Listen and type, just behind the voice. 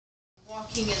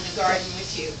in the garden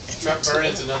with you. Mount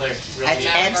Vernon's another really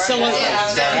Absolutely.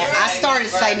 I started to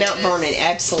say Mount Vernon,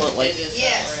 absolutely.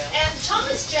 Yes, and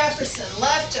Thomas Jefferson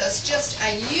left us just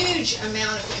a huge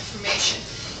amount of information.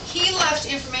 He left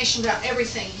information about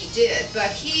everything he did,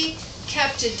 but he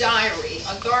kept a diary,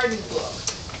 a garden book,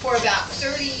 for about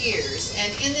 30 years.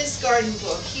 And in this garden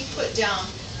book, he put down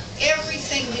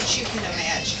everything that you can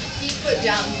imagine. He put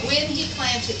down when he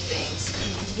planted things,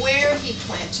 where he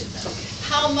planted them,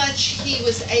 how much he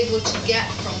was able to get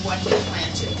from what he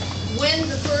planted, when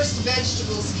the first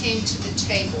vegetables came to the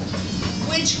table,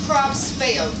 which crops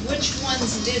failed, which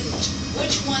ones didn't,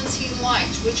 which ones he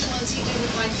liked, which ones he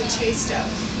didn't like the taste of.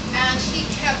 And he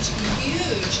kept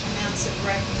huge amounts of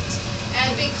records.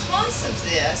 And because of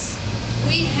this,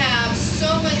 we have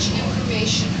so much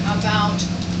information about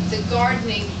the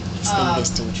gardening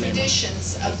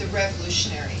traditions of the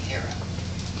Revolutionary era.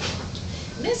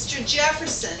 Mr.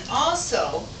 Jefferson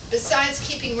also, besides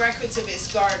keeping records of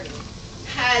his garden,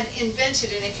 had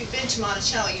invented, and if you've been to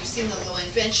Monticello, you've seen the little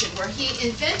invention, where he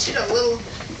invented a little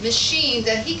machine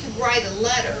that he could write a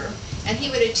letter, and he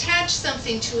would attach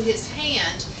something to his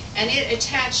hand, and it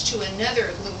attached to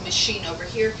another little machine over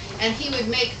here, and he would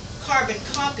make carbon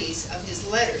copies of his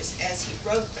letters as he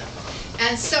wrote them.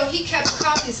 And so he kept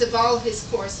copies of all of his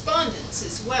correspondence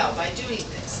as well by doing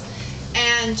this.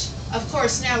 And of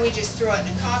course now we just throw it in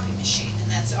a copy machine,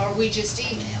 and that's, or we just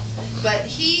email. But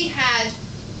he had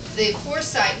the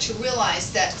foresight to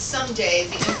realize that someday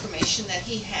the information that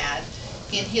he had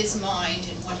in his mind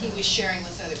and what he was sharing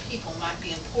with other people might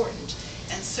be important,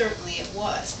 and certainly it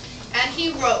was. And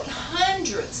he wrote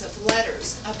hundreds of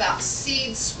letters about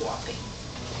seed swapping.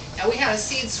 Now, we had a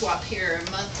seed swap here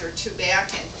a month or two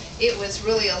back, and it was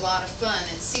really a lot of fun.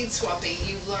 And seed swapping,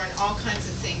 you learn all kinds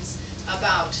of things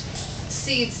about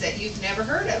seeds that you've never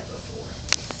heard of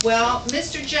before. Well,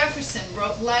 Mr. Jefferson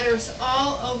wrote letters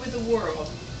all over the world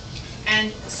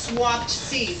and swapped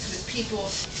seeds with people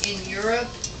in Europe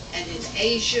and in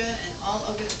Asia and all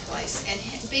over the place. And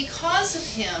because of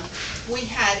him, we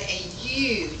had a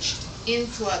huge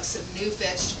influx of new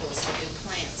vegetables and new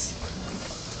plants.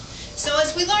 So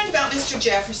as we learned about Mr.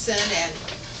 Jefferson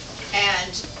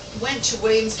and went to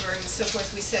Williamsburg and so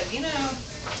forth, we said, you know,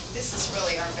 this is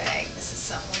really our bag. This is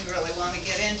something we really want to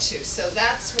get into. So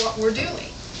that's what we're doing.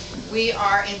 We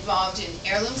are involved in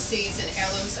heirloom seeds and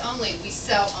heirlooms only. We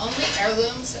sell only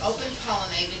heirlooms, open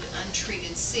pollinated,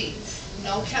 untreated seeds.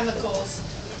 No chemicals,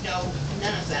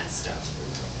 none of that stuff.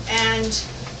 And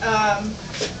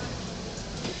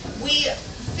we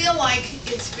feel like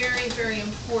it's very, very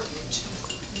important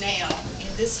now,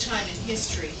 in this time in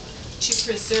history, to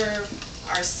preserve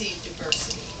our seed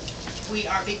diversity. We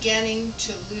are beginning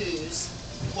to lose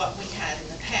what we had in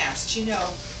the past. You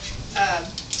know,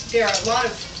 there are a lot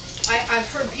of, I've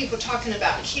heard people talking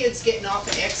about kids getting off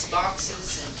of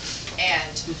Xboxes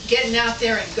and getting out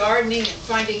there and gardening and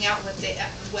finding out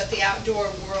what the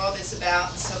outdoor world is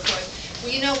about and so forth.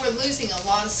 Well, you know, we're losing a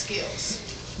lot of skills.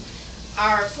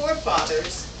 Our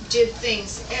forefathers did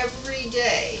things every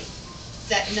day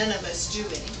that none of us do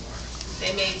anymore.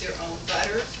 They made their own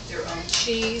butter, their own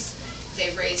cheese,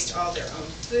 they raised all their own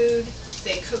food,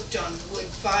 they cooked on wood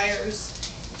fires,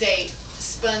 they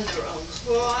spun their own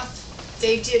cloth.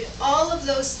 They did all of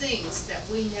those things that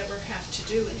we never have to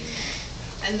do anymore.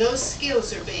 And those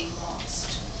skills are being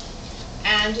lost.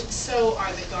 And so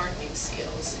are the gardening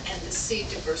skills and the seed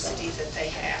diversity that they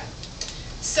have.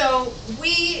 So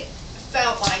we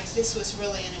felt like this was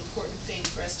really an important thing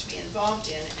for us to be involved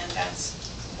in, and that's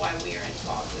why we are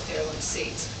involved with heirloom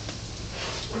seeds.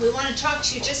 We want to talk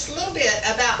to you just a little bit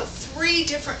about 3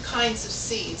 different kinds of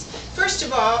seeds. First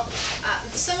of all,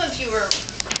 some of you are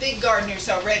big gardeners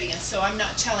already, and so I'm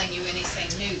not telling you anything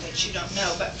new that you don't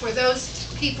know, but for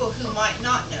those people who might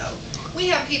not know, we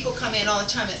have people come in all the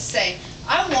time and say,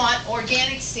 I want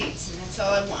organic seeds, and that's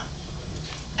all I want.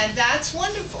 And that's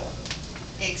wonderful,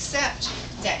 except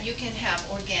that you can have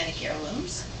organic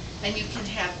heirlooms and you can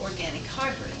have organic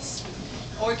hybrids.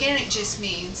 Organic just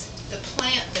means the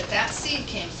plant that seed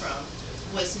came from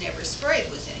was never sprayed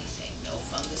with anything. No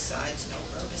fungicides, no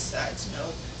herbicides,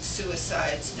 no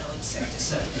suicides, no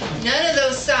insecticide. None of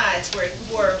those sides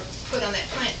were put on that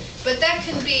plant. But that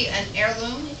can be an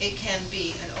heirloom, it can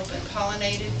be an open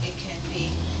pollinated, it can be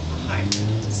a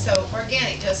hybrid. So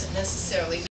organic doesn't necessarily